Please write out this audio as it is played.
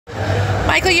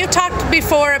Michael, you talked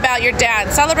before about your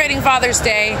dad celebrating Father's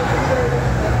Day.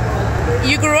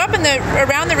 You grew up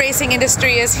around the racing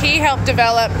industry as he helped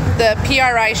develop the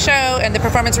PRI show and the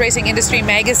Performance Racing Industry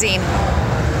magazine.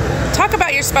 Talk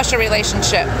about your special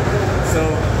relationship. So,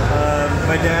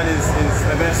 my dad is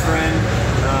my best friend.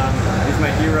 He's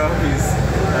my hero. He's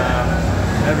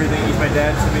everything. He's my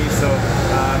dad to me. So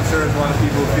I'm sure there's a lot of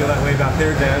people who feel that way about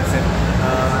their dads. And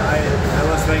I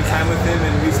love spending time with him,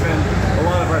 and we spend a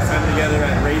lot of our time together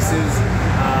at races,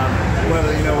 whether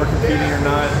we're competing or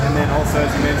not. And then also,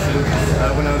 as you mentioned,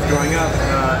 when I was growing up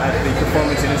at the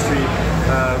Performance Industry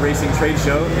Racing Trade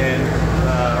Show and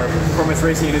our Performance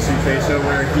Racing Industry Trade Show,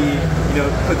 where he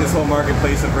put this whole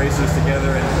marketplace of racers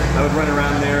together, and I would run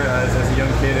around there as a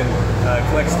young kid and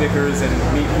collect stickers and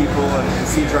meet people and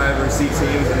see drivers, see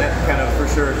teams, and that kind of for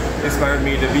sure inspired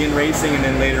me to be in racing. And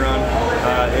then later on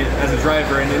as a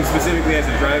driver, and then specifically as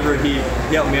a driver, he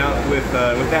helped me out with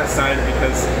that side,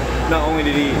 because not only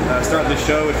did he start the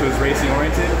show, which was racing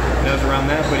oriented, and I was around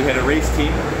that, but he had a race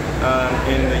team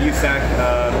in the USAC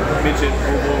midget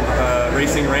oval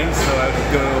racing ranks, so I would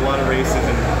go to a lot of races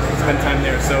and spend time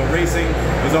there. So racing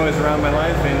was always around my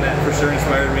life, and that for sure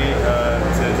inspired me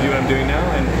to do what I'm doing now.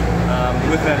 And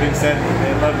with that being said,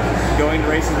 I love going to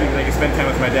races because I can spend time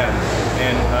with my dad,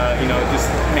 and just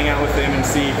hang out with him and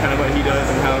see kind of what he does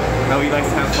and how he likes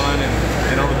to have fun,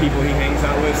 and all the people he hangs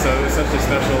out with. So it was such a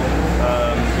special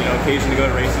occasion to go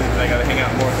to races, because I got to hang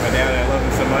out more with my dad. I love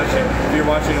him so much, and if you're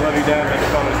watching, I love you, Dad. Happy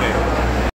Father's Day.